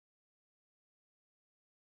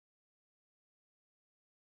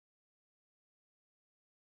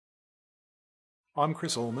I'm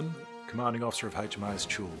Chris Allman, Commanding Officer of HMAS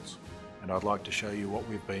Choules, and I'd like to show you what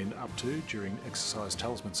we've been up to during Exercise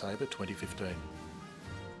Talisman Sabre 2015.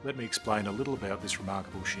 Let me explain a little about this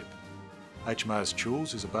remarkable ship. HMAS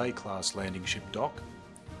Choules is a Bay-class landing ship dock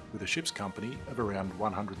with a ship's company of around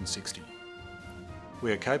 160.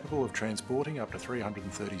 We are capable of transporting up to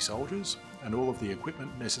 330 soldiers and all of the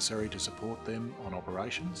equipment necessary to support them on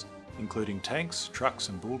operations, including tanks, trucks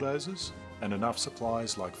and bulldozers, and enough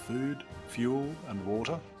supplies like food, fuel and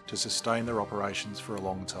water to sustain their operations for a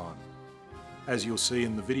long time. As you'll see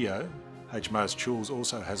in the video, HMAS Choules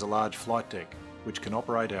also has a large flight deck which can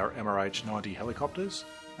operate our MRH-90 helicopters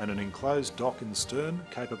and an enclosed dock in the stern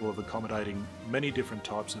capable of accommodating many different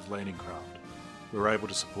types of landing craft. We're able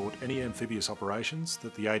to support any amphibious operations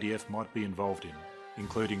that the ADF might be involved in,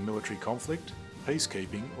 including military conflict,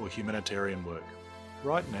 peacekeeping or humanitarian work.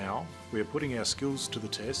 Right now, we are putting our skills to the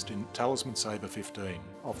test in Talisman Sabre 15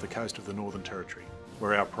 off the coast of the Northern Territory,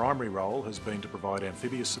 where our primary role has been to provide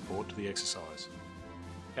amphibious support to the exercise.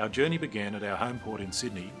 Our journey began at our home port in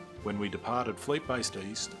Sydney when we departed Fleet Based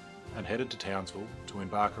East and headed to Townsville to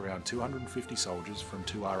embark around 250 soldiers from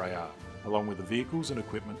 2RAR, along with the vehicles and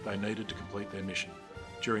equipment they needed to complete their mission.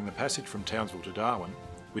 During the passage from Townsville to Darwin,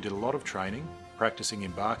 we did a lot of training, practicing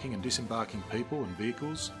embarking and disembarking people and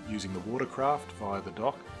vehicles using the watercraft via the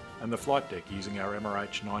dock and the flight deck using our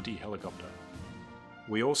MRH-90 helicopter.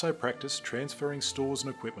 We also practiced transferring stores and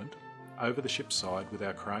equipment over the ship's side with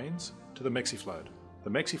our cranes to the Mexifloat. The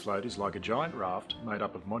Mexifloat is like a giant raft made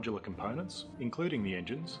up of modular components, including the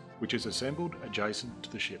engines, which is assembled adjacent to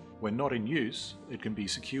the ship. When not in use, it can be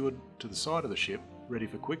secured to the side of the ship, ready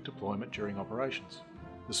for quick deployment during operations.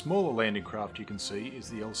 The smaller landing craft you can see is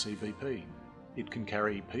the LCVP. It can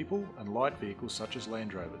carry people and light vehicles such as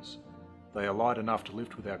Land Rovers. They are light enough to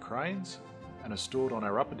lift with our cranes and are stored on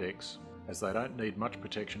our upper decks as they don't need much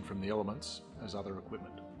protection from the elements as other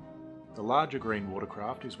equipment. The larger green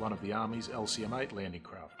watercraft is one of the Army's LCM-8 landing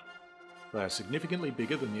craft. They are significantly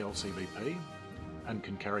bigger than the LCVP and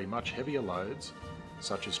can carry much heavier loads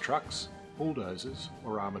such as trucks, bulldozers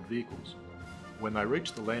or armoured vehicles. When they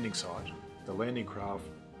reach the landing site, the landing craft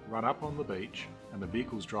run up on the beach and the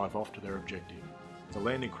vehicles drive off to their objective. The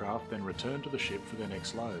landing craft then return to the ship for their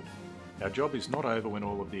next load. Our job is not over when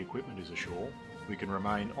all of the equipment is ashore. We can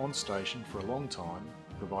remain on station for a long time,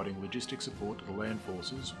 providing logistic support to the land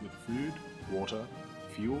forces with food, water,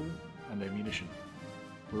 fuel and ammunition.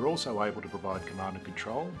 We're also able to provide command and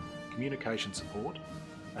control, communication support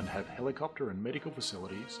and have helicopter and medical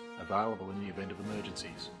facilities available in the event of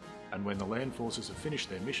emergencies. And when the land forces have finished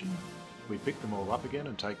their mission, we pick them all up again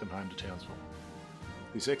and take them home to Townsville.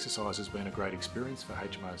 This exercise has been a great experience for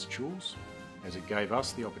HMAS Choules, as it gave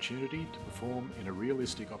us the opportunity to perform in a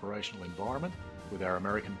realistic operational environment with our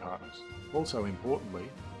American partners. Also importantly,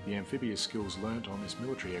 the amphibious skills learnt on this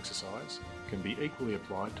military exercise can be equally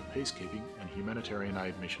applied to peacekeeping and humanitarian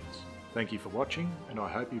aid missions. Thank you for watching, and I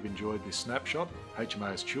hope you've enjoyed this snapshot of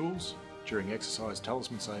HMAS Choules during Exercise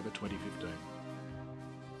Talisman Sabre 2015.